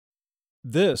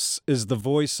This is the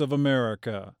voice of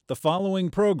America. The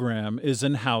following program is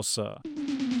in Hausa.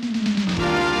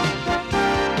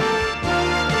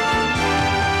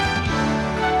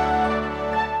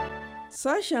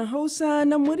 Sashen Hausa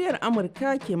na muryar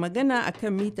Amurka ke magana a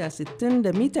kan mita 60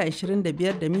 da mita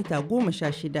 25 da mita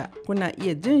 16. Kuna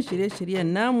iya jin shirye-shiryen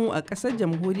namu a ƙasar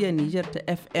jamhuriyar Nijar ta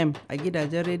FM a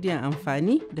gidajen rediyon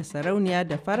amfani da sarauniya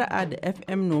da fara'a da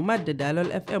FM Nomad da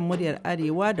Dalol FM muryar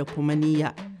Arewa da kuma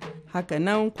niyya.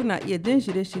 Hakanan kuna iya jin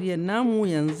shirye-shiryen namu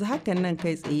yanzu hakan nan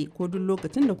kai tsaye ko duk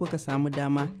lokacin da kuka samu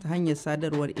dama ta hanyar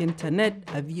sadarwar intanet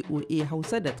a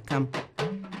voahausa.com.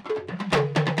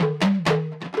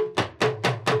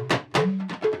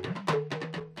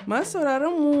 Masu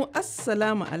sauraron mu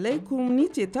Assalamu alaikum, ni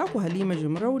ce taku Halima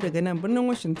Jumrau daga nan birnin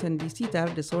Washington DC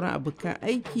tare da sauran abokan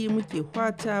aiki muke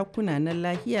fata kuna nan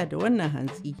lahiya da wannan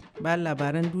hantsi. Ba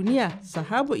labaran duniya,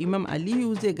 Sahabu Imam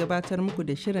Aliyu zai gabatar muku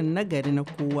da shirin nagari na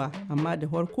kowa, amma da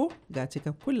farko ga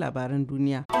cikakkun labaran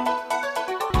duniya.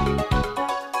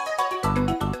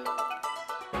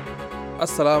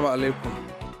 Assalamu alaikum,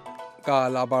 ga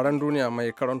labaran duniya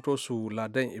mai karanto su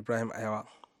Ladan Ibrahim Ayawa.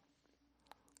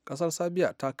 Kasar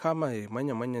Sabiya ta kama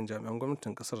manya-manyan jami'an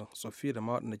gwamnatin kasar tsoffi da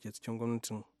ma waɗanda ke cikin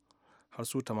gwamnatin har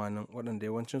su 80 waɗanda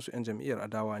yawancinsu 'yan jam'iyyar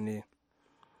adawa ne.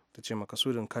 Ta ce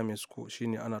makasudin kame su ko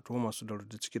shine ana tuhumar su da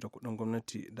rudda ciki da kuɗin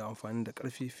gwamnati da amfani da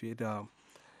ƙarfi fiye da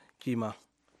kima,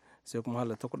 sai kuma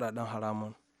halatta kuɗaɗen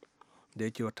haramun. Da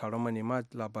yake wa taron manema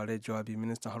labarai jawabi,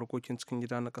 ministan harkokin cikin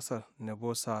gida na kasar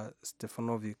Nebosa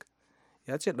Stefanovic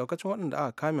ya ce ɗaukacin waɗanda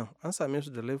aka kame an same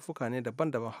su da laifuka ne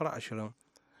daban-daban har 20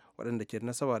 waɗanda ke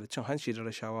nasaba da cin hanci da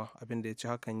rashawa, abinda ya ce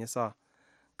hakan ya sa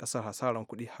ƙasar hasaran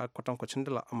kuɗi har kwatankwacin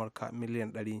dala Amurka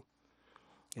miliyan 100.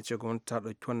 Ya ce gwamnati ta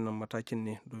ɗauki wannan matakin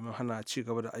ne domin hana ci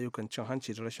gaba da ayyukan cin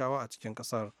hanci da rashawa a cikin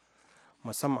ƙasar,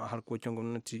 musamman a harkokin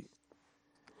gwamnati.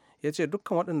 Ya ce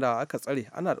dukkan waɗanda aka tsare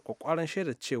ana da ƙwaƙwaran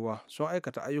shaidar cewa sun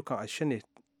aikata ayyukan ashe ne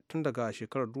tun daga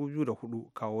shekarar 2004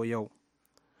 kawo yau.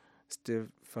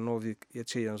 Stefanovic ya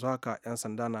ce yanzu haka 'yan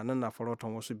sanda na nan na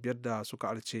farautan wasu 5 da suka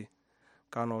arce,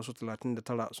 kana wasu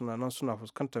 39 suna nan suna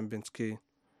fuskantar bincike.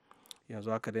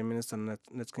 Yanzu haka dai ministan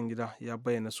na cikin gida ya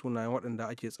bayyana sunayen waɗanda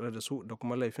ake tsare da su da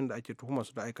kuma laifin da ake tuhumar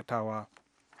su da aikatawa.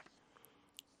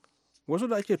 Wasu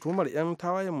da ake tuhumar 'yan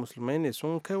tawayen musulmai ne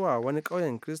sun kai wa wani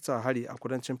ƙauyen Kirista hari a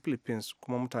kudancin Philippines,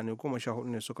 kuma mutane 14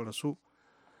 ne suka rasu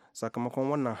sakamakon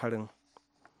wannan harin.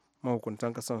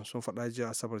 Mahukuntan ƙasar sun faɗa jiya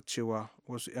Asabar cewa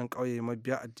wasu 'yan ƙauye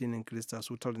mabiya addinin Kirista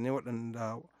su 9 ne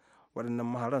waɗannan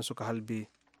maharan suka halbe.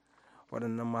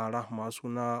 Waɗannan mahara masu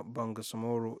na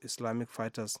Bangsamoro Islamic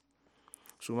Fighters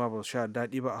su ma ba su sha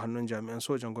daɗi ba a hannun jami'an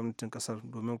sojan gwamnatin ƙasar,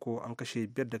 domin ko an kashe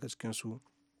 5 daga cikinsu.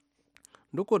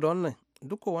 Duk wannan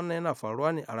yana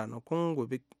faruwa ne a ranakun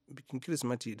gobe bikin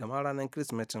Kirsimeti da ma ranar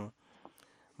Kirsimetin.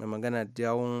 Mai magana da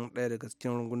yawun ɗaya daga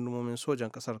cikin gundumomin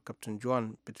sojan ƙasar, Captain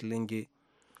Joan Petlinge,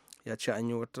 ya ce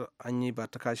an yi ba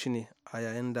ta kashi ne a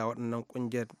yayin da waɗannan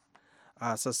ƙungiyar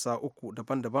a sassa 3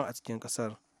 daban-daban a cikin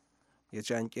ƙasar. Ya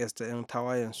ce an kiyasta 'yan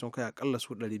tawayen sun kai akalla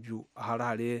su 200 a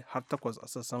hare-hare har 8 a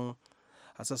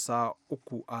sassa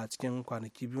 3 a cikin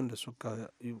kwanaki 2 da suka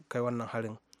kai wannan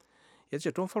harin. Ya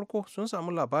ce tun farko sun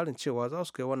samu labarin cewa za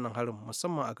su kai wannan harin,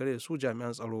 musamman a gare su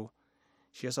jami'an tsaro,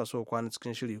 shi yasa suka kwana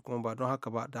cikin shiri, kuma ba don haka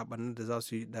ba da ɓannar da za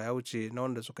su yi da ya wuce na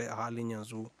wanda suka yi a halin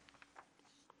yanzu.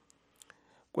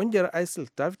 Ƙungiyar ISIL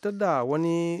ta fitar da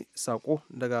wani sako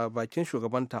daga bakin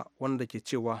shugabanta wanda ke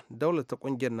cewa daular ta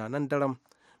ƙungiyar na nan daram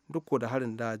duk da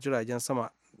harin da jiragen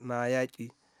sama na yaƙi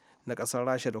na ƙasar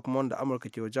Rasha da kuma wanda Amurka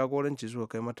ke jagoranci zuwa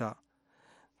kai mata.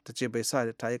 Ta ce bai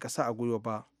sa ta yi ƙasa a gwiwa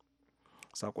ba.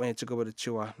 Sakon ya ci gaba da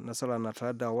cewa nasara na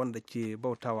tare da wanda ke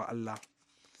bautawa Allah.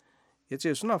 Ya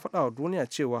ce suna faɗa wa duniya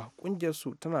cewa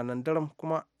ƙungiyarsu tana nan daram,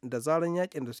 kuma da zaran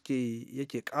yakin da suke yi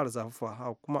yake ƙara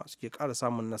zafafa kuma suke ƙara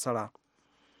samun nasara.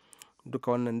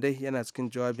 Duka wannan dai yana cikin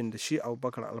jawabin da shi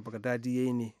Abubakar al-Baghdadi ya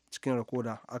yi ne cikin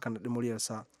rakoda aka naɗi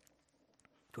muryarsa.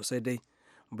 To sai dai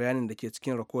bayanin da ke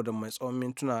cikin rakodan mai tsawon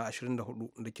mintuna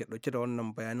 24 da ke ɗauke da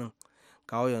wannan bayanin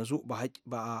kawo yanzu ba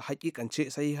a hakikance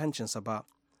sahihancinsa ba.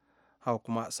 Haka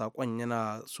kuma sakon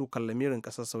yana sukan lamirin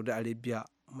ƙasar Saudi Arabia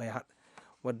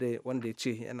wanda ya ce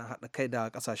yana haɗa kai da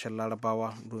ƙasashen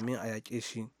Larabawa domin a yaƙe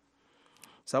shi.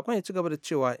 Sakon ya ci gaba da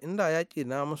cewa inda yaƙi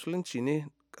na musulunci ne,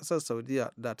 ƙasar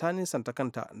Saudiya da ta nisanta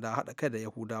kanta da haɗa kai da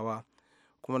Yahudawa,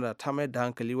 kuma da ta mayar da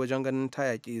hankali wajen ganin ta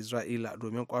yaƙi Isra'ila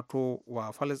domin ƙwato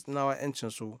wa Falasɗinawa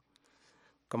 'yancinsu.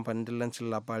 Kamfanin dillancin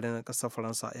labarai na ƙasar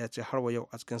Faransa ya ce har wa yau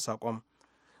a cikin saƙon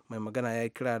mai magana ya yi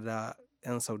kira da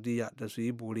 'yan Saudiya da su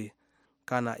yi bore,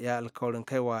 kana ya alkawarin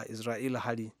kai wa Isra'ila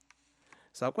hari.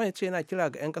 Sakon ya ce yana kira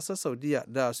ga 'yan ƙasar Saudiya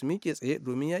da su miƙe tsaye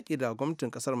domin yaƙi da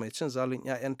gwamnatin ƙasar mai cin zalun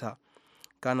 'ya'yanta,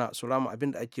 kana su rama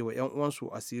abin da ake wa 'yan uwansu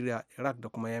a Syria, Iraq da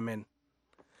kuma Yemen.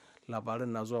 Labarin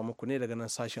na zuwa muku ne daga nan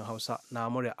sashen Hausa na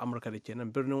murya Amurka da ke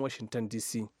nan birnin Washington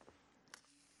DC.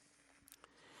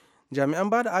 Jami'an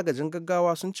ba da agajin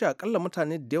gaggawa sun ce akalla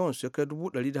mutane da yawan su ya kai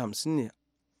 150 ne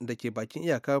da ke bakin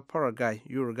iyakar Paraguay,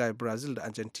 Uruguay, Brazil da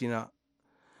Argentina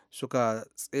suka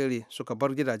tsere suka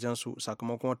bar gidajensu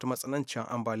sakamakon wata matsananciyar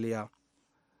ambaliya.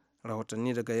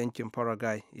 Rahotanni daga yankin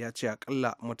Paraguay ya ce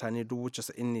akalla mutane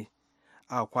 90,000 ne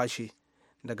a kwashe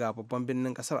daga babban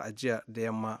birnin kasar a jiya da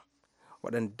yamma,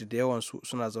 waɗanda da yawansu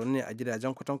suna zaune a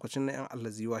gidajen kwatankwacin na 'yan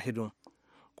allazi wahidun,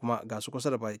 kuma ga su kusa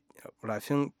da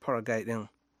rafin Paraguay din.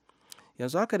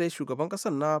 Yanzu haka dai shugaban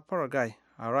kasar na Paraguay,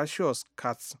 Horacio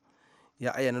Cartes,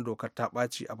 ya ayyana dokar ta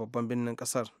ɓaci a babban birnin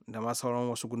kasar da ma sauran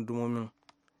wasu gundumomin,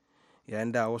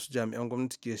 yayin da wasu jami'an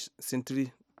gwamnati ke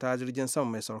sintiri ta jirgin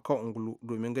sama mai saukar ungulu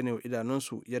domin ganewa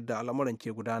idanunsu yadda al'amuran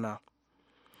ke gudana.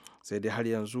 Sai dai har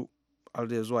yanzu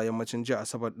da zuwa yammacin jiya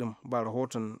asabar din ba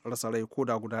rahoton rasa rai ko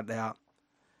da guda ɗaya.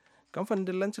 Kamfanin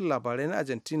dillancin labarai na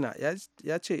Argentina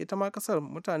ya ce ita ma kasar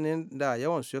mutane da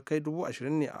yawansu ya kai 20,000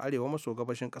 ne a arewa maso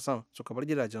gabashin kasan suka bar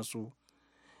gidajensu,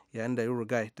 yayin da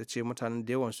Uruguay ta ce mutanen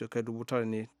da yawansu ya kai 9,000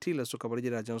 ne tilas suka bar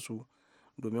gidajensu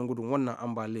domin gudun wannan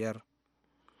ambaliyar.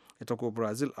 Ita ko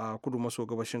Brazil a kudu maso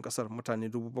gabashin kasar mutane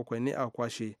 7,000 ne a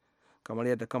kwashe, kamar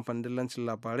yadda kamfanin dillancin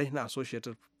labarai na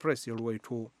Associated Press ya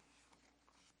ruwaito.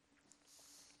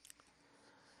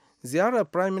 Ziyarar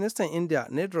Prime Minister India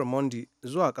Narendra Modi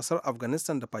zuwa kasar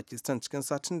Afghanistan da Pakistan cikin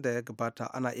satin da ya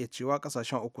gabata ana iya cewa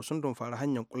kasashen uku sun dumfari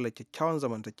hanyar kulla kyakkyawan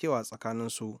zamantakewa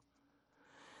tsakaninsu.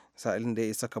 Sa'ilin da ya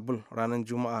isa Kabul ranar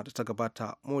Juma'a da ta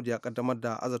gabata, Modi ya kaddamar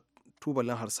da aza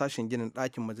tubalin harsashin ginin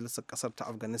ɗakin majalisar kasar ta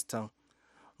Afghanistan,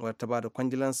 wadda ta ba da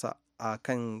kwangilansa a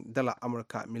kan dala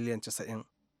Amurka miliyan 90.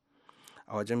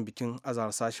 A wajen bikin aza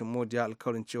harsashin, Modi ya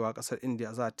alkawarin cewa kasar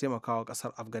India za a taimaka wa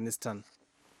kasar Afghanistan.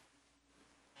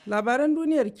 Labaran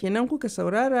duniyar kenan kuka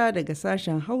saurara daga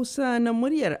sashen Hausa na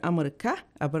muryar Amurka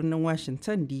a birnin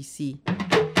Washington DC.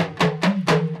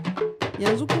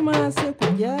 Yanzu kuma sai ku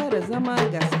gyara zama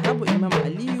ga sahabu Imam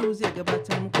Aliyu zai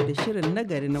gabatar muku da shirin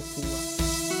nagari na kowa.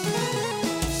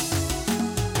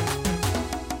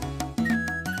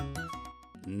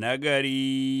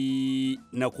 Nagari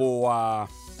na kowa.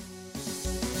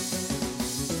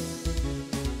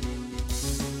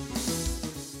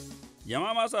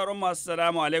 Jama'a masu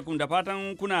salamu alaikum da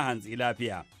fatan kuna hantsi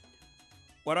lafiya.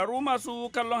 Ƙwararru masu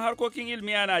kallon harkokin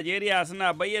ilmi a Najeriya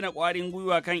suna bayyana ƙwarin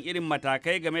gwiwa kan irin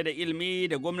matakai game da ilmi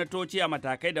da gwamnatoci a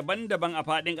matakai daban-daban a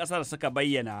faɗin ƙasar suka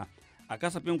bayyana a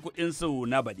kasafin kuɗinsu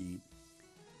na baɗi.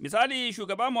 Misali,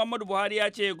 shugaba Muhammadu Buhari ya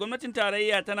ce gwamnatin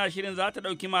tarayya tana shirin za ta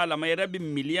ɗauki malamai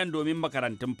 500,000 domin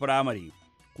makarantun firamare,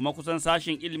 kuma kusan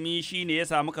sashen ilmi shi ne ya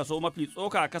samu kaso mafi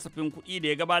tsoka a kasafin kuɗi da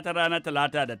ya gabatar ranar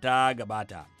Talata da ta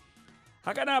gabata.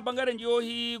 Haka na bangaren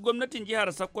jihohi, gwamnatin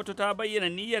jihar Sokoto ta bayyana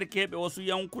niyyar keɓe wasu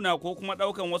yankuna ko kuma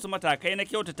ɗaukan wasu matakai na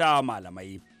kyautatawa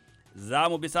malamai. Za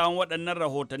mu bi sawun waɗannan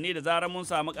rahotanni da zarar mun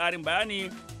samu ƙarin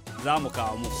bayani za mu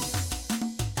kawo muku.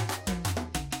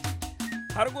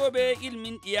 Har gobe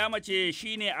ilimin mace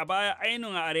shine a baya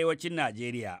ainun a arewacin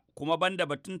Najeriya, kuma banda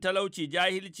batun talauci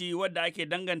jahilci wadda ake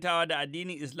dangantawa da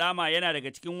addinin Islama yana daga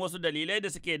cikin wasu dalilai da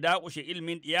suke dakushe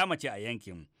ilimin mace a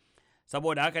yankin.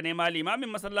 Saboda haka ne ma limamin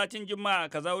masallacin Juma'a a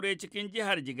Kazaure cikin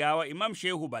jihar Jigawa Imam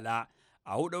Shehu Bala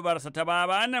a huɗubarsa ta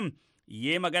baba nan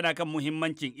yayi magana kan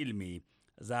muhimmancin ilimi.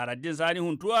 Zaraddin Sani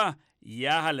Huntuwa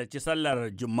ya halarci sallar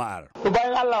Juma'ar.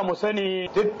 Bayan Allah mu sani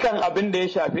dukkan abin da ya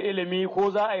shafi ilimi ko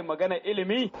za a yi magana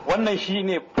ilimi, wannan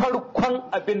shine farkon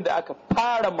abin da aka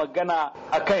fara magana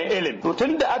akan ilimi. To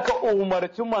tun da aka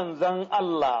umarci manzon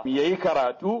Allah ya yi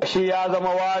karatu, shi ya zama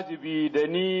wajibi da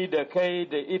ni da kai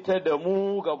da ita da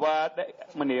mu gaba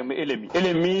mu nemi ilimi.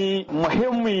 Ilimi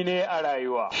muhimmi ne a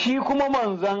rayuwa. Shi kuma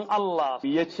manzon Allah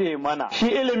ya ce mana, shi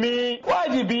ilimi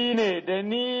wajibi ne da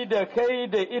ni da kai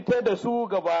da ita da su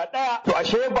gaba ɗaya. To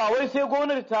ashe ba wai sai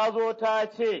gwamnati ta zo ta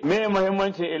ce me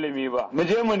muhimmancin ilimi ba, mu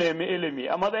je mu nemi ilimi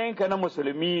a matsayinka na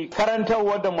musulmi.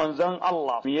 Karantarwa da manzon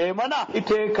Allah mu yi mana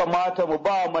ita ya kamata mu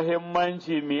ba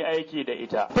muhimmanci mu aiki da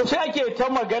ita. To sai ake ta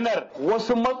maganar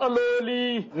wasu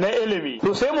matsaloli na ilimi.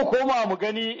 To sai mu koma mu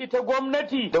gani ita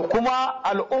gwamnati da kuma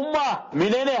al'umma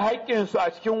menene haƙƙin su a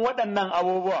cikin waɗannan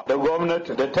abubuwa. Da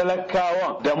gwamnati da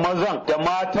talakawan da mazan da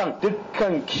matan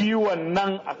dukkan kiwon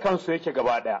nan a kansu yake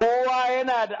gaba ɗaya. Kowa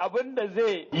yana da abin da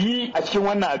zai yi a cikin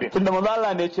wannan abin. Tunda manzo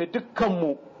Allah ne ce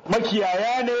dukkanmu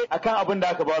makiyaya ne akan abin da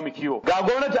aka ba mu kiwo. Ga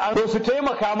gwamnati an so su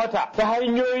taimaka mata ta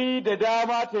hanyoyi da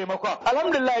dama taimakon.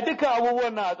 Alhamdulillah duka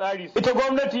abubuwan na a tsari. Ita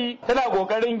gwamnati tana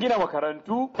kokarin gina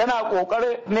makarantu, tana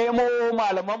kokarin nemo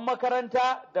malaman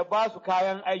makaranta da ba su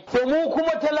kayan aiki. To mu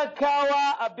kuma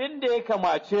talakawa abin da ya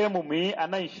kamace mu yi a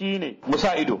nan shine mu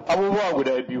sa ido. Abubuwa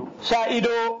guda biyu. Sa ido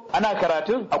ana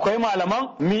karatun, akwai malaman,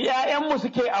 mi 'ya'yanmu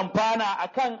suke amfana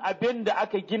akan abin da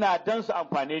aka gina don su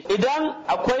amfane shi. Idan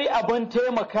akwai abin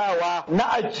taimakawa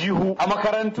na ajihu a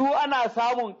makarantu ana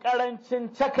samun karancin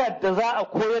cakar da za a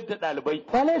koyar da ɗalibai.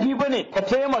 Ba laifi bane ka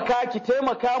taimaka, ki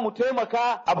taimaka, mu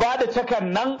taimaka a bada cakar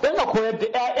nan don a koyar da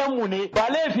 'ya'yanmu ne. Ba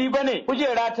laifi bane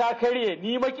kujera ta karye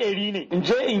ni makeri ne in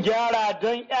je in gyara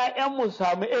don 'ya'yanmu su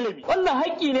samu ilimi. Wannan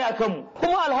haƙƙi ne akan mu.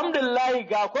 Kuma alhamdulillah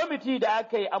ga kwamiti da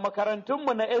aka yi a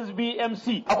makarantunmu na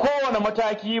SBMC a kowane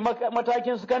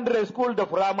matakin secondary school da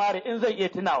firamare in zai iya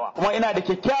tunawa. Kuma ina da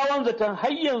kyakkyawan zaton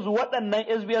har yanzu waɗannan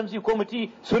SBMC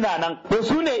kwamiti suna nan. To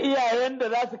su ne iyayen da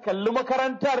za su kalli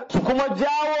makarantar su kuma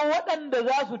jawo waɗanda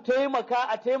za su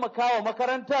taimaka wa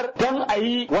makarantar don a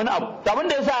yi wani abu. Abin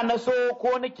da yasa na so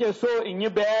ko nake so in yi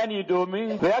bayani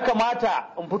domin ya kamata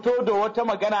in fito da wata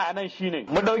magana a nan shine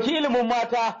mu ɗauki ilimin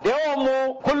mata. Da yawan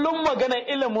mu kullum magana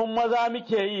ilimin maza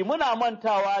muke yi muna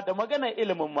mantawa da magana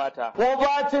ilimin mata. Ko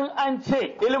bacin an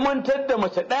ce ilmantar da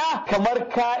mace ɗaya kamar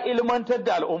ka ilmantar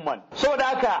da al'umman. Saboda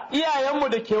haka iyayenmu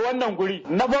da ke wannan guri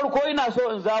na farko ina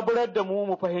so in zaburar da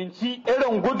mu fahimci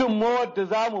irin gudunmawar da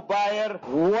za mu bayar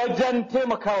wajen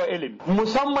taimakawa ilimi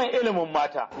musamman ilimin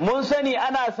mata. Mun sani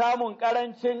ana samun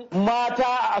karancin mata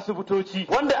a asibitoci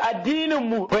wanda addinin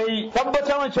mu bai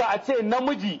tabbatar cewa a ce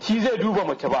namiji shi zai duba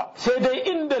mace ba sai dai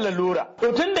inda lalura.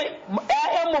 To tunda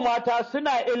ƴaƴanmu mata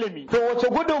suna ilimi to wace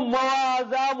gudunmawa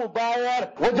za mu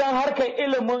bayar wajen harkar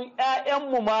ilimin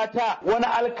ƴaƴanmu mata, wani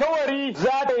alkawari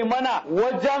za ta yi mana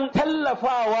wajen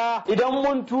tallafawa idan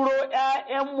mun turo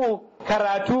ƴaƴanmu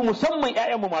karatu musamman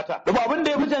ƴaƴanmu mata. Domin abin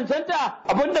da ya fi cancanta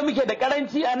abin da muke da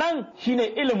karanci a nan shine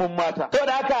ilimin mata.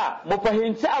 Saboda haka mu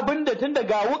fahimci abin da tun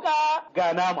daga wuka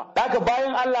ga nama. Haka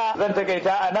bayan Allah zan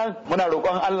takaita a nan muna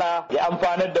roƙon Allah ya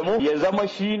amfanar da mu ya zama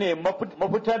shine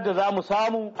mafitar da za mu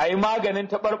samu a yi maganin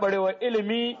taɓarɓarewar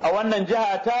ilimi a wannan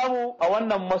jiha tamu a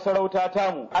wannan masarauta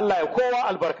tamu. Allah ya kowa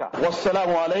albarka.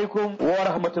 Wassalamu alaikum wa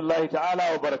rahmatullahi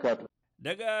ta'ala wa barakatuh.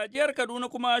 Daga jihar Kaduna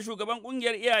kuma shugaban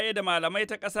kungiyar iyaye da malamai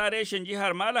ta ƙasa reshen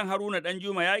jihar Malam Haruna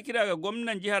Danjuma ya kira ga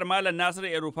gwamnan jihar Malam Nasiru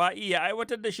El-Rufa'i ya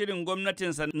aiwatar da shirin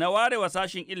gwamnatinsa na ware wa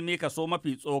sashin ilimi kaso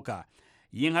mafi tsoka.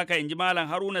 Yin haka in ji Malam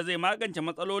Haruna zai magance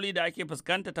matsaloli da ake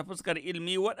fuskanta ta fuskar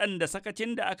ilimi waɗanda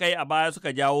sakacin da aka yi a baya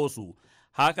suka jawo su.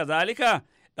 Haka zalika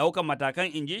ɗaukan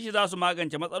matakan in ji shi za su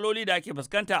magance matsaloli da ake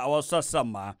fuskanta a wasu sassan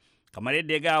ma. Kamar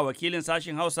yadda ya ga wakilin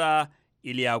sashin Hausa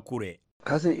Iliya Kure.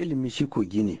 Kasan ilimi shi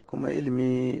kogi ne, kuma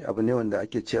ilimi abu ne wanda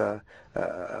ake cewa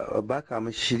ba ka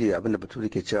mashi shiri abinda bature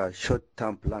ke cewa short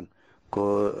term plan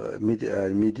ko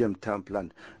medium term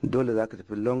plan. Dole za ka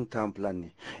tafi long term plan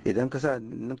ne. Idan ka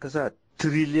sa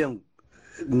trillion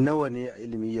nawa ne a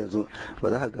ilimi yanzu ba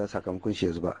za ka ga sakamakon shi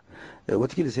yanzu ba.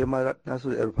 Watakila sai ma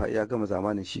Nasiru El-Rufa'i ya gama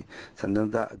zamanin shi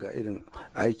sannan za a ga irin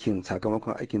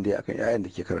sakamakon aikin da ya akan 'ya'yan da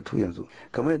ke karatu yanzu.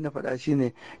 Kamar yadda na faɗa shi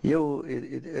ne yau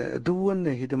duk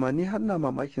wannan hidima ni har na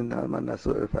mamakin na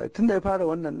Nasiru El-Rufa'i tun da ya fara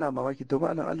wannan na mamaki to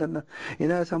malam Allah nan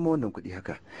ina ya samu wannan kuɗi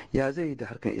haka ya zai yi da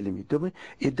harkan ilimi. Domin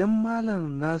idan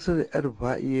malam Nasiru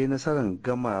El-Rufa'i ya yi nasarar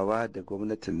gamawa da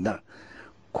gwamnatin nan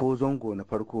ko zango na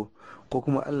farko ko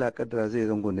kuma Allah ya kaddara zai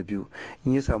zango na biyu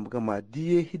in ya samu gama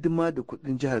diye hidima da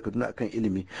kudin jihar Kaduna akan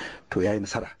ilimi to yayi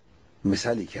nasara.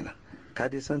 Misali kenan ka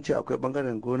dai san cewa akwai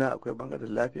bangaren gona, akwai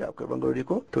bangaren lafiya, akwai bangarori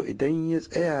ko to idan ya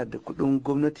tsaya da kudin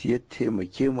gwamnati ya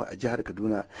taimake mu a jihar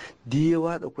Kaduna diye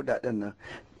wada kudaden nan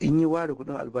in ya ware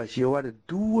kudin albashi ya ware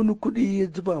duk wani kudi ya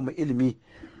zuba ma ilimi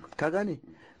ka gane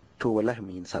to wallahi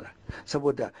mun yi nasara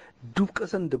saboda duk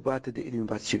kasan da ba ta da ilimi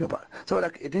ba ta ci gaba.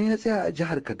 Saboda idan ya tsaya a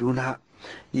jihar Kaduna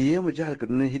ya yi mu jihar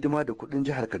Kaduna hidima da kudin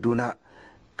jihar Kaduna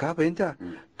ka fahimta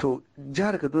to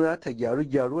jihar Kaduna ta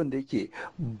gyaru wanda yake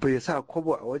bai sa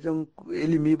kwabo a wajen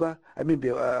ilimi ba bai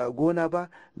gona ba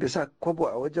bai sa kwabo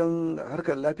a wajen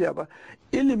harkar lafiya ba.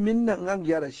 Ilimin nan an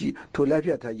gyara shi to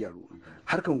lafiya ta gyaru,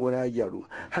 harkan gona ya gyaru,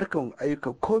 harkan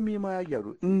ayyuka komi ma ya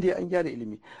gyaru in dai an gyara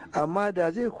ilimi. Amma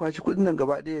da zai kwashi kudin nan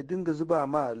gaba ɗaya ya dinga zuba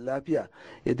ma lafiya,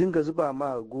 ya dinga zuba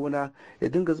ma gona, ya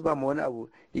dinga zuba ma wani abu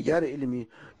ya gyara ilimi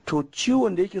to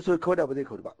ciwon da yake so ya kawar ba zai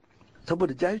kawar ba.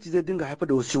 Saboda jahilci zai dinga haifar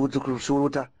da wasu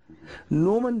wuta.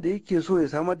 Noman da yake so ya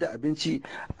samar da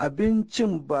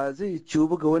abincin ba zai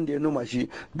ciwo ga wanda ya noma shi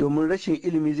domin rashin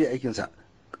ilimi zai aikinsa.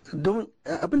 don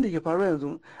abin da ke faruwa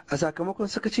yanzu a sakamakon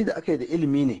sakaci da aka yi da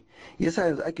ilimi ne yasa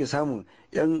yanzu ake samun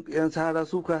yan sahara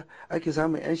suka, ake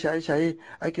samun yan shaye-shaye,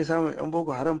 ake samun yan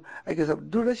boko haram, ake samun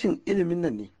duk rashin ilimin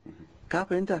nan ne. Ka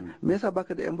fahimta me yasa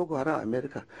baka da yan boko haram a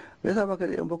America, me yasa baka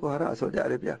da yan boko haram a Saudi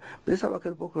Arabia, me yasa baka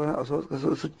da boko haram a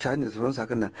su China da sauran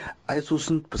sakan nan? Ai su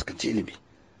sun fuskanci ilimi,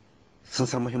 sun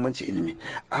san muhimmanci ilimi.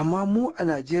 Amma mu a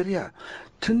Najeriya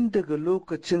tun daga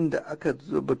lokacin da aka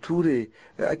bature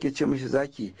ake ce mishi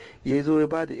zaki ya zo ya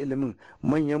bada ilimin,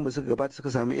 manyan mu suka gabata suka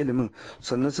sami ilimin,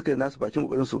 sannan suka yi nasu bakin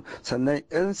kokarin su, sannan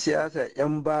yan siyasa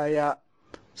yan baya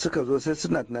suka zo sai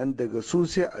suna tunanin daga su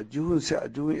sai a jihun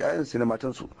yayan su na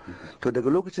matansu. To daga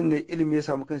lokacin ne ilimi ya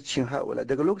samu kansa cikin hawala,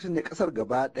 daga lokacin ne kasar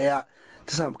gaba daya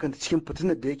ta samu kanta cikin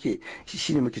fitinar da yake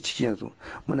shi ne muke ciki yanzu.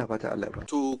 Muna fata Allah ya.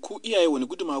 To ku iyaye wani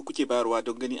gudunmawa kuke bayarwa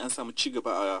don gani an samu ci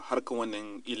gaba a harkan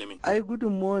wannan ilimin? Ai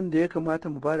gudunmawar da ya kamata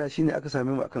mu bada shine aka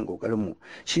same mu akan kokarin mu,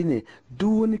 shine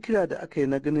duk wani kira da aka yi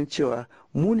na ganin cewa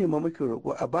mu ne ma muke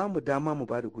roƙo a ba mu dama mu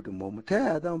bada gudunmawar mu. Ta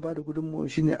yaya za mu bada gudunmawar?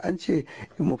 Shine an ce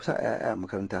in mu sa yaya a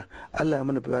makaranta. Allah ya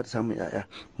mana baiwa da samun yaya,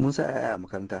 mun sa yaya a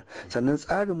makaranta. Sannan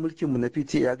tsarin mulkin mu na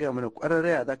PT ya gaya mana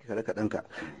ƙwararre za ka kare kaɗanka,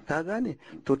 ka gane?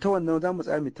 To ta wannan za mu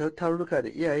tsami ta tarurruka da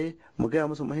iyaye, mu gaya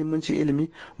musu muhimmancin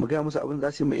ilimi, mu gaya musu abin da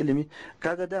za su yi ma ilimi.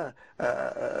 Kaga da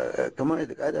kamar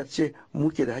yadda ƙa'ida ce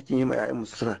muke da hakkin yi ma 'ya'yanmu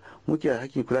sutura, muke da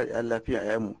hakkin kula da 'yan lafiya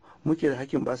 'ya'yanmu, muke da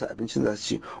hakkin ba su abincin za su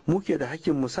ci, muke da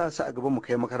hakkin mu sa su a gaban mu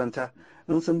kai makaranta,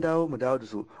 in sun dawo mu dawo da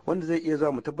su, wanda zai iya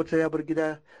zuwa mu tabbatar ya bar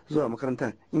gida zuwa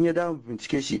makaranta, in ya dawo mu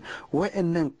bincike shi.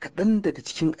 Wa'annan kaɗan daga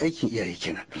cikin aikin iyaye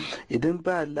kenan. Idan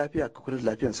ba lafiya ka kula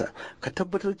da lafiyarsa, ka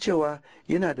tabbatar cewa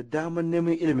yana da damar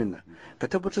neman ilimin nan, ka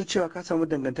tabbatar cewa ka samu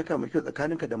dangantaka mai kyau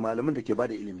tsakaninka da malamin da ke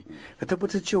bada ilimi, ka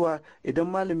tabbatar cewa idan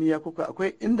malami ya kuka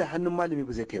akwai inda hannun malami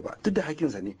ba zai kai ba, duk da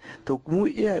hakkinsa ne. To mu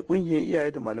iyaye, kungiyar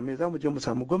iyaye da malamai za mu je mu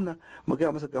samu gwamna mu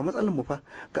gaya masa ga matsalar mu fa,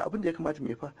 ga abin da ya kamata mu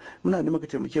yi fa, muna neman ka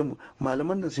taimake mu.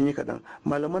 Malaman nan sun yi kaɗan,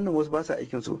 malaman nan wasu ba su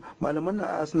aikin su, malaman nan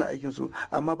a suna aikin su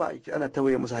amma ba aiki, ana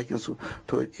tawaye musu hakkin su.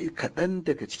 To kaɗan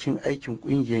daga cikin aikin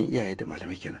kungiyar iyaye da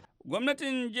malamai kenan.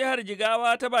 Gwamnatin jihar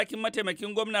Jigawa ta bakin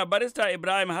mataimakin gwamna barista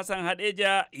Ibrahim Hassan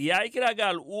Hadeja ya yi kira ga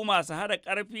al'umma su haɗa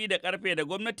ƙarfi da ƙarfe da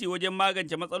gwamnati wajen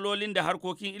magance matsalolin da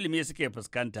harkokin ilimi suke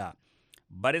fuskanta.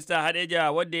 Barista Hadeja,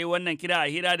 wadda ya yi wannan kira a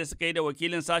hira da suka yi da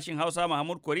wakilin sashen Hausa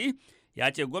Mahmud Kuri, ya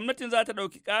ce gwamnatin za ta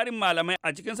ɗauki ƙarin malamai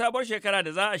a cikin sabuwar shekara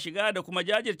da za a shiga da kuma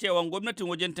jajircewan gwamnatin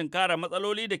wajen tunkara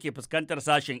matsaloli da ke fuskantar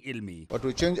sashen ilimi. Wato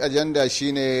change agenda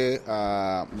shine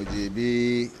mu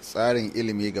jebi tsarin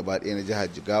ilimi gaba ɗaya na jihar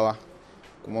Jigawa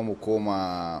kuma mu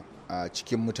koma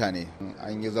cikin mutane.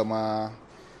 An yi zama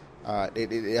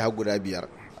ɗaiɗaiɗaya har guda 5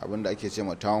 abinda ake ce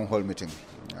ma town hall meeting,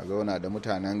 a zauna da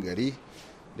mutanen gari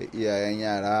da iyayen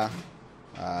yara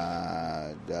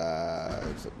da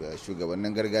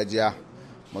shugabannin gargajiya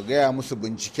mu gaya musu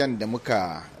binciken da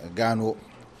muka gano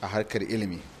a harkar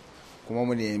ilimi, kuma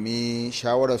mu nemi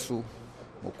shawararsu,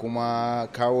 mu kuma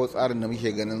kawo tsarin da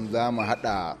muke ganin za mu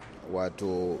haɗa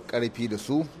wato ƙarfi da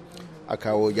su a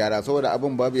kawo gyara, saboda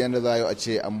abin babu yadda za a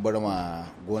ce an bar ma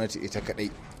gwamnati ita kaɗai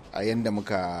a yadda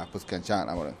muka fuskanci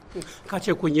al'amarin. Ka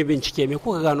ce kun yi bincike, me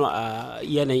kuka gano a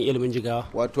yanayin ilimin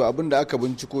Jigawa? Wato abin da aka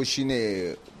binciko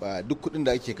shine duk kuɗin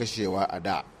da ake kashewa a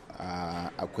da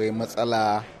akwai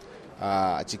matsala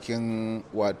a cikin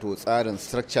wato tsarin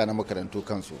structure na makarantu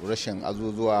kansu, rashin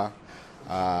azuzuwa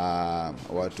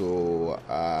wato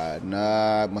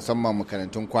na musamman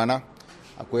makarantun kwana.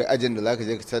 Akwai ajin da zaka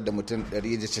je ka sayar da mutum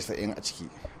 190 a ciki,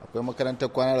 akwai makarantar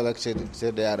kwana da zaka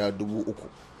sayar da yara 3,000.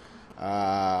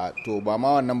 To ba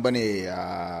ma wannan bane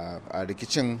a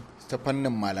rikicin ta fannin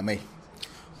malamai,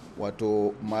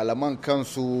 wato malaman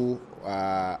kansu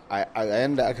a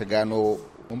yanda aka gano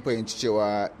mun fahimci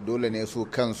cewa dole ne su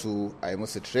kansu a yi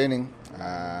musu training,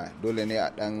 dole ne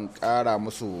a dan kara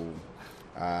musu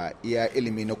iya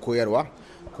ilimi na koyarwa,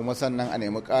 kuma sannan a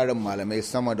nemi karin malamai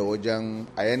sama da wajen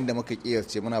a yanda muka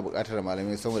kiyasce muna bukatar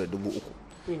malamai sama da 3,000.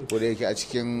 ko da yake a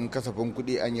cikin kasafin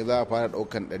kuɗi an yi za a fara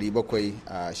ɗaukan 700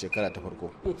 a shekara ta farko.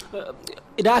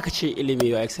 Idan aka ce ilimi,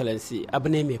 your excellency, abu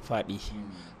ne mai faɗi,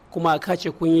 kuma ka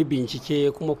ce kun yi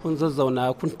bincike kuma kun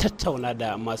zazzauna kun tattauna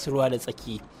da masu ruwa da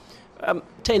tsaki.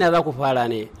 Ta ina za ku fara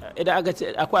ne? Idan aka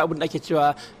ce akwai abin da ake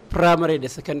cewa primary da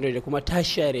secondary da kuma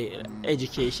tertiary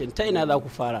education, ta ina za ku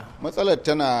fara? Matsalar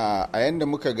tana a yanda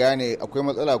muka gane akwai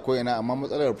matsala ko ina, amma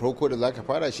matsalar farko da za ka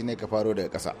fara shine ka faro daga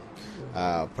ƙasa.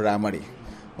 Primary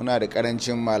muna da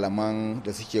karancin malaman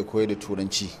da suke koyar da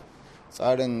turanci.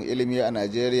 Tsarin ilimi a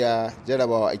Najeriya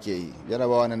jarabawa ake yi,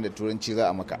 jarabawa nan da turanci za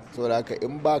a maka, saboda haka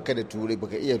in baka da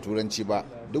baka iya turanci ba,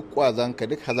 duk kwazanka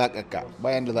duk hazaƙarka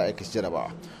bayan da za a yi kashi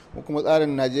jarabawa. Kuma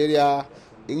tsarin Najeriya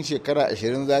in shekara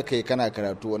 20 za ka yi kana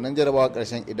karatu, wannan jarabawa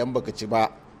ƙarshen idan baka ci ba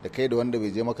da kai da wanda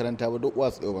bai je makaranta ba duk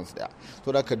wasu ɗaya su ɗaya.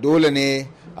 So da dole ne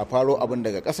a faro abin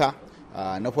daga ƙasa.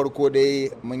 Na farko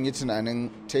dai mun yi tunanin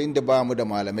ta inda ba mu da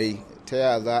malamai ta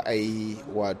ya za a yi,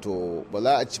 wato ba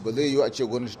zai yiwu a ce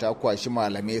gwamnati ta kwashi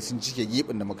malamai sun cike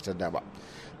gibin da muka tada ba.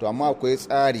 To amma akwai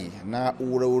tsari na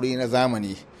na'urori na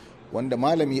zamani wanda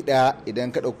malami ɗaya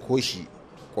idan ka ɗauko shi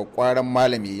kwakwaran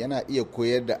malami yana iya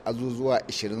koyar da azuzuwa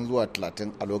 20 zuwa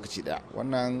 30 a lokaci ɗaya.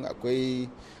 Wannan akwai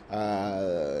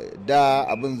da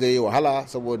abin zai yi wahala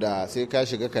saboda sai ka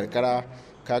shiga karkara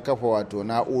ka kafa wato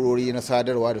na'urori na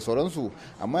sadarwa da sauransu,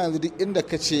 amma yanzu duk inda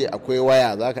ka ce akwai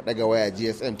waya za ka ɗaga waya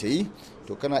GSM ta yi,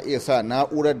 to kana iya sa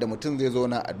na'urar da mutum zai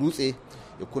zauna a dutse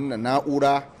ya kunna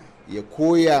na'ura ya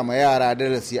koya ma yara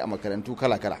darasi a makarantu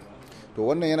kala-kala. To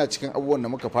wannan yana cikin abubuwan da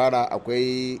muka fara.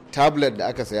 Akwai tablet da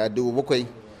aka saya 7,000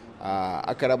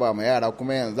 aka raba ma yara,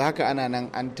 kuma yanzu haka ana nan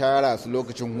an tara su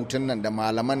lokacin hutun nan da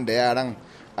malaman da yaran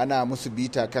ana musu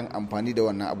bita kan amfani da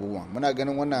wannan abubuwan. Muna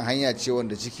ganin wannan hanya ce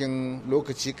wanda cikin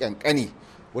lokaci kankani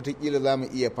watakila za mu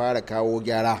iya fara kawo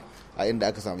gyara a inda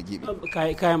aka samu gibi.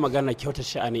 Kayan magana kyautar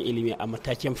sha'anin ilimi a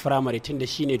matakin firamare tun da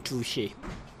shine tushe,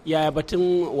 yaya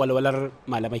batun walwalar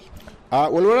malamai?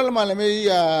 Walwalar malamai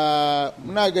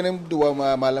muna ganin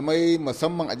malamai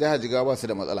musamman a jihar Jigawa ba su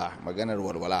da matsala maganar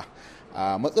walwala.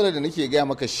 Matsalar da nake gaya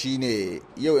maka shine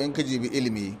yau in ka jibi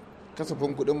ilimi,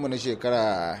 kasafin kudinmu na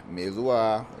shekara mai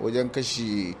zuwa wajen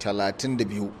kashi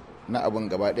 32 na abin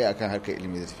gaba daya akan harkar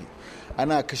ilimi da tafi,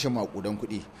 ana kashe makudan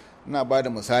kudi. Ina ba da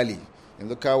misali,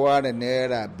 yanzu ka ware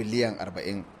naira biliyan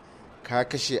 40 ka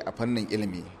kashe a fannin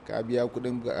ilimi, ka biya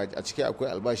kudin, a ciki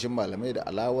akwai albashin malamai da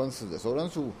alawansu da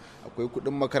sauransu, akwai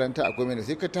kudin makaranta, akwai mai,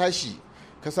 sai ka tashi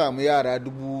ka samu yara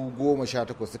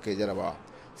 18,000 suka yi jarabawa,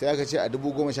 sai aka ce a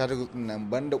 18,000 nan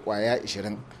banda kwaya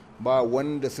 20 ba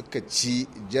wanda suka ci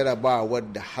jarabawar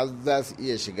da har za su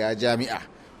iya shiga jami'a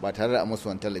ba tare da musu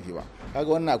wani tallafi ba. Kaga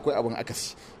wannan akwai abin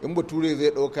akasi. In bature zai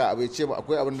dauka abai ce ba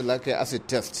akwai abin da za ka yi acid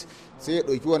test, sai ya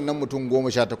dauki wannan mutum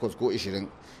 18 ko 20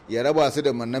 ya raba su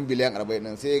da mannan biliyan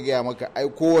 40 sai ya gaya maka ai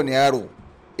kowane yaro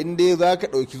in dai za ka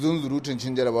dauki zunzurutun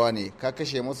cin jarabawa ne ka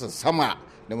kashe masa sama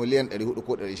da miliyan 400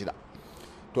 ko 600.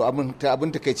 To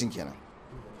abin takaicin kenan.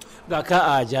 Ga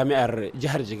ka a jami'ar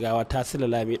jihar Jigawa ta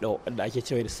Lamido da ake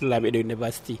cewa da Lamido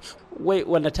University, wai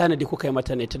wanda tanadi kuka yi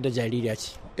mata ne ta da jaririya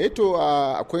ce? To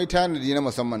akwai tanadi na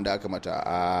musamman da aka mata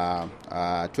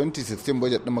a 2016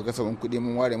 budget din makasafin kuɗi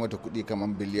mun ware mata kuɗi kamar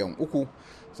biliyan 3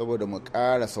 saboda mu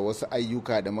karasa wasu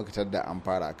ayyuka da muka da an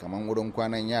fara, kamar wurin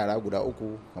kwanan yara guda 3,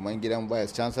 kamar gidan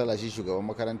vice chancellor shi shugaban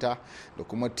makaranta, da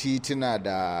kuma tituna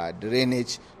da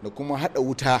drainage, da kuma hada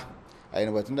wuta a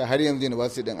university da har yanzu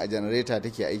university din a generator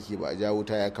take aiki ba a ja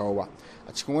wuta ya kawo ba.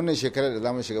 A cikin wannan shekarar da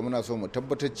zamu shiga muna so mu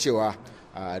tabbatar cewa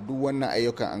duk wannan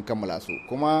ayyukan an kammala su.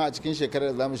 Kuma a cikin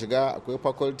shekarar da zamu shiga akwai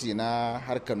faculty na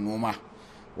harkar noma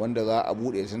wanda za a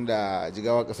bude tun da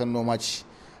Jigawa kasar noma ce.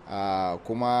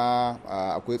 Kuma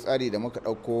akwai tsari da muka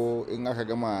dauko in aka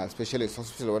gama specialist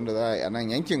hospital wanda za a yi a nan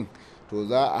yankin, to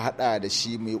za a hada da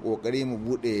shi mu yi kokari mu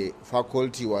bude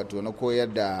faculty wato na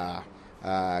koyar da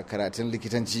karatun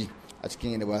likitanci a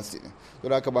cikin university din. To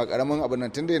da haka ba karamin abin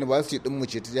nan, tunda university din mu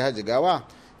ce ta jihar Jigawa,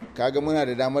 kaga muna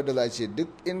da damar da za a ce duk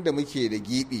inda muke da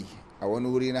gibi a wani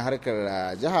wuri na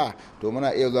harkar jiha, to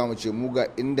muna iya zuwa mu ce mu ga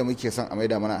inda muke son a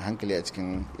maida mana hankali a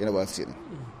cikin university din.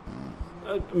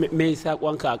 Me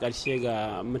sakonka a ƙarshe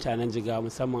ga mutanen Jigawa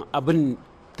musamman abin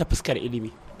ta fuskar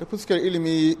ilimi? Ta fuskar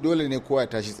ilimi dole ne kowa ya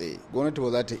tashi tsaye. Gwamnati ba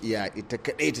za ta iya ita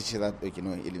kaɗai ta ce za ta ɗauki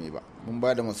nauyin ilimi ba. Mun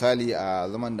ba da misali a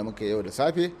zaman da muka yau da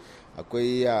safe,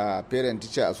 akwai parent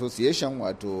teacher association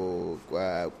wato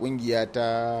kungiya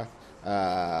ta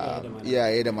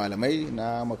iyaye da malamai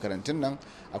na makarantun nan.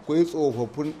 Akwai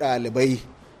tsofaffin ɗalibai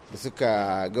da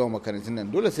suka gama makarantun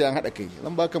nan, dole sai an haɗa kai.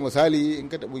 Zan baka misali, in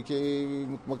ka ɗauki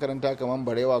makaranta kamar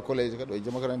Barewa College, ka ɗauki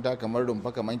makaranta kamar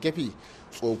Rumfa, kamar Kefi,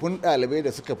 tsofin ɗalibai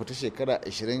da suka fita shekara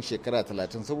 20 shekara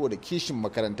 30 saboda kishin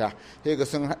makaranta, sai ga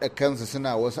sun haɗa kansu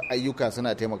suna wasu ayyuka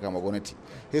suna taimaka ma gwamnati,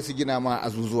 sai su gina ma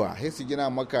azuzuwa, sai su gina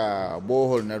maka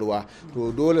bohol na ruwa.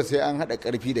 To dole sai an haɗa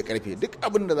ƙarfi da ƙarfe. Duk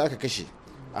abin da zaka kashe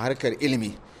a harkar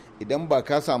ilimi idan ba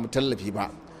ka samu tallafi ba,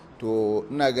 to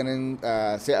ina ganin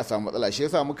sai a samu matsala. Shi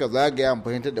yasa muka zagaya mu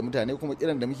fahimtar da mutane, kuma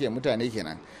kiran da muke mutane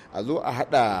kenan a zo a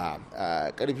hada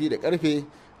karfi da karfe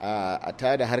a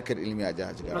tada harkar ilimi a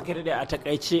jihar Jigawa. Maka da a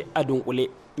takaice a dunkule,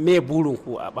 me burin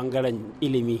ku a bangaren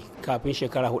ilimi kafin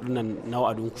shekara 4 nan na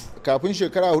wa'adinku? Kafin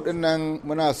shekara 4 nan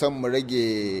muna son mu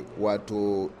rage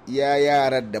wato iya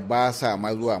yaran da ba sa ma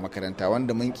zuwa makaranta,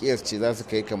 wanda mun kiyasce za su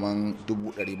kai kaman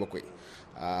 700,000.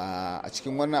 a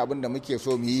cikin wannan abin da muke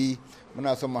so mu yi,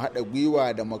 muna son mu haɗa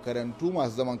gwiwa da makarantu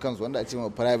masu zaman kansu wanda a ce ma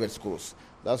private schools.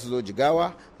 Za su zo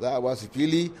Jigawa, za a ba su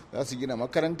fili, za su gina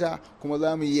makaranta, kuma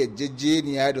za mu yi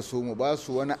yarjejeniya da su, mu ba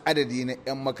su wani adadi na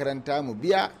 'yan makaranta mu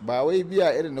biya, ba wai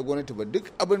biya irin na gwamnati ba,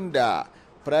 duk abin da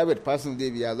private person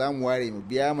zai biya za mu ware mu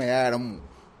biya ma yaranmu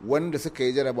wanda suka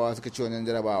yi jarabawa suka ci wannan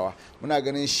jarabawa. Muna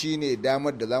ganin shine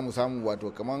damar da za mu samu, wato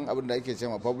kamar abin da ake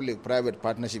cewa public private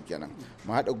partnership kenan,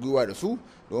 mu haɗa gwiwa da su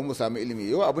domin mu samu ilimi.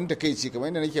 Yau abin takeici kamar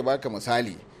yadda nake baka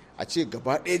misali, a ce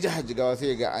gaba ɗaya jihar Jigawa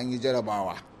sai ga an yi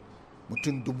jarabawa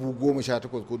mutum 18,000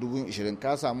 ko 20,000,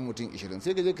 ka samu mutum 20,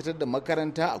 sai ka je ka da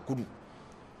makaranta a kudu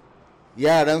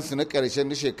yaransu na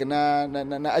ƙarshen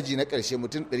na aji na ƙarshe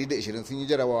mutum 120 sun yi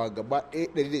jarabawa, gaba ɗaya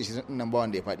 120 ɗin nan ba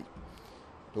wanda ya faɗi.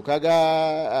 To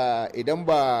kaga idan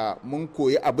ba mun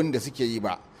koyi abin da suke yi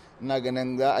ba, ina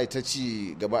ganin za a yi ta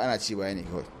ci gaba ana ci baya ne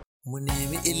kawai. Mu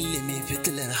nemi ilimi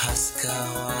fitilar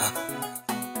haskawa,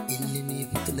 ilimi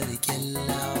fitilar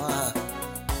kyallawa,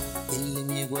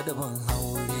 ilimi gwadaban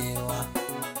haurewa,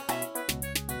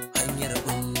 hanyar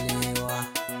bullewa.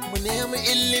 Mu nemi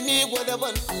ilimi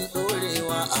gwadaban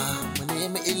ɗorewa, mu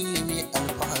nemi ilimi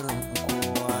alfaharin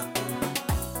kowa.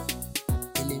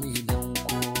 Ilimi don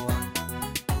kowa,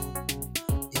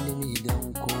 ilimi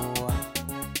don kowa.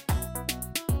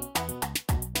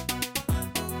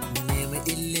 Mu nemi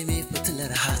ilimi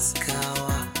fitilar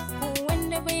haskawa,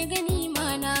 wanda bai gani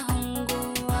ma na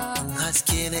hangowa.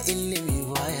 Haske na ilimi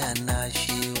baya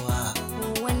nashewa,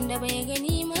 wanda bai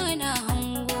gani ma na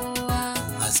hangowa.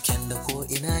 hasken da ko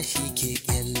ina shi ke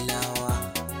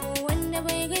kyallawa, wanda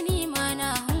bai gani ma na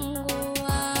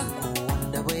hangowa. ko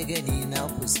wanda bai gani na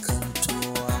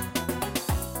fuskantowa.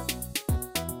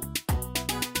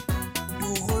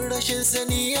 Duhun rashin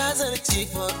sani ya zarci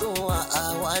faɗowa, a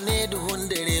wane duhun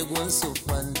dare gun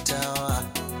fantawa.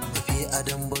 Mafi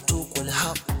adam batu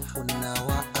kulhab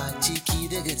kunnawa, a ciki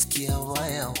da gaskiya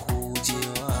baya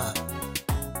hujewa.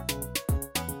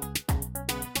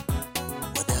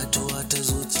 Wadatuwa ta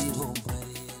zuci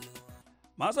bambare.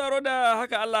 Masu haro da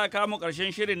haka Allah kamu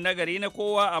ƙarshen shirin nagari na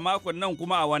kowa a makon nan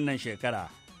kuma a wannan shekara.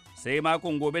 Sai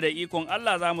makon gobe da ikon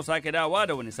Allah za mu sake dawa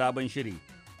da wani sabon shiri.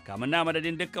 Kamun na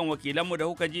madadin dukkan wakilanmu da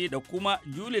kuka ji da kuma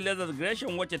Julie Lazarus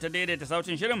Gresham wacce ta daidaita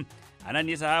sautin shirin, a nan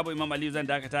nisa habu Imam Aliyu zan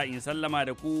dakata in sallama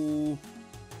da ku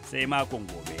sai makon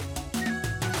gobe.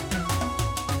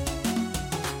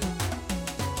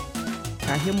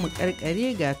 Kahin mu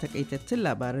karkare ga takaitattun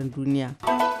labaran duniya.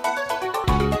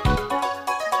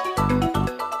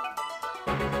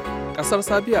 Kasar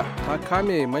Sabiya ta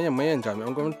kame manyan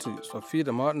jami'an gwamnati tsoffi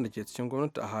da ma waɗanda ke cikin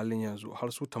gwamnati a halin yanzu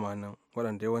har su 80,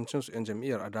 waɗanda yawancinsu 'yan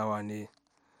jam'iyyar adawa ne.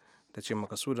 Da ce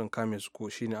makasudin kame su ko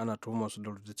shine ana tuhumar su da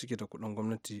rubuta ciki da kuɗin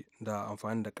gwamnati da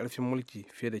amfani da ƙarfin mulki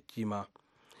fiye da kima,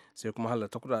 sai kuma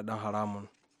halarta kuɗaɗen haramun.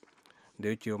 Da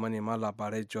yake wa manema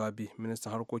labarai jawabi,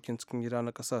 ministan harkokin cikin gida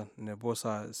na ƙasar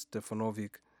Nebosa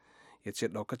Stefanovic ya ce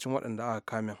ɗaukacin waɗanda aka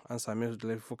kame an same su da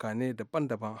laifuka ne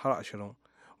daban-daban har 20,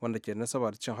 wanda ke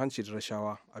nasaba da cin hanci da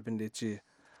rashawa, abin da ya ce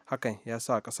hakan ya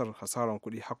sa kasar hasaran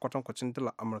kuɗi har kwatankwacin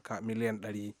dala Amurka miliyan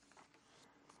 100.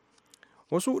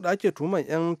 Wasu da ake tuhuman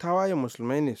 'yan tawayen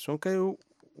musulmai ne sun kai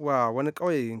wa wani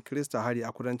ƙauyen Kirista hari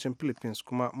a kudancin Philippines,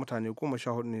 kuma mutane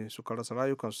 14 ne suka rasa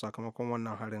rayukansu sakamakon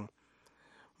wannan harin.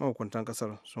 Mahukuntan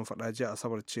kasar sun faɗa jiya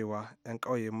Asabar cewa 'yan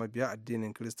ƙauye mabiya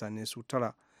addinin Kirista ne su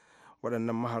 9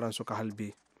 waɗannan maharan suka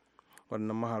halbe.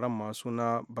 Waɗannan maharan masu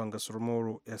na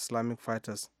Bangasurmoro Islamic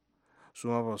Fighters su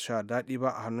ma ba su sha daɗi ba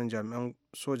a hannun jami'an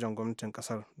sojan gwamnatin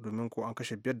ƙasar, domin ko an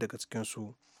kashe 5 daga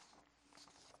cikinsu.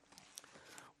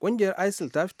 Ƙungiyar ISIL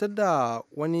ta fitar da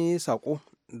wani saƙo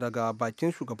daga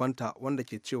bakin shugabanta wanda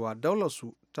ke cewa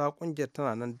daularsu ta ƙungiyar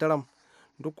tana nan daram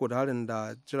duk da harin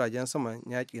da jiragen saman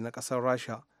yaƙi na ƙasar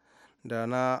Rasha da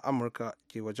na Amurka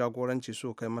ke wa jagoranci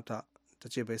su kai mata, ta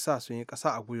ce bai sa sun yi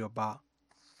ƙasa a gwiwa ba.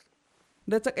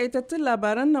 Da takaitattun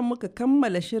labaran nan muka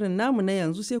kammala shirin namu na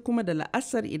yanzu, sai kuma da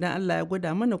la'asar idan Allah ya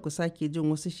gwada mana ku sake jin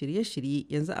wasu shirye-shirye.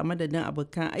 Yanzu a madadin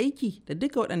abokan aiki da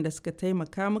duka waɗanda suka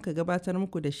taimaka muka gabatar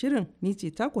muku da shirin, ni ce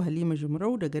taku Halima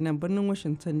Jumrau daga nan birnin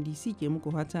Washington DC ke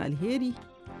muku fatan alheri,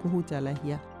 ku huta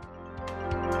lahiya.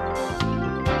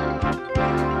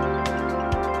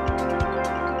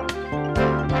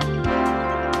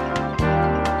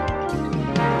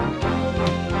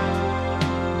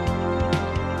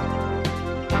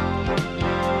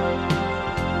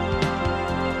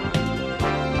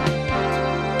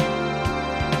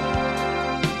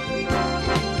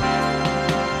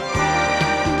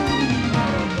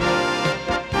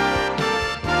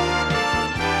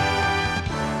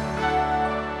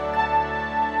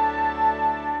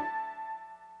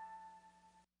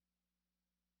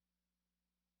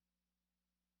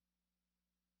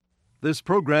 This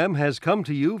program has come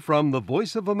to you from the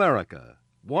Voice of America,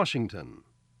 Washington.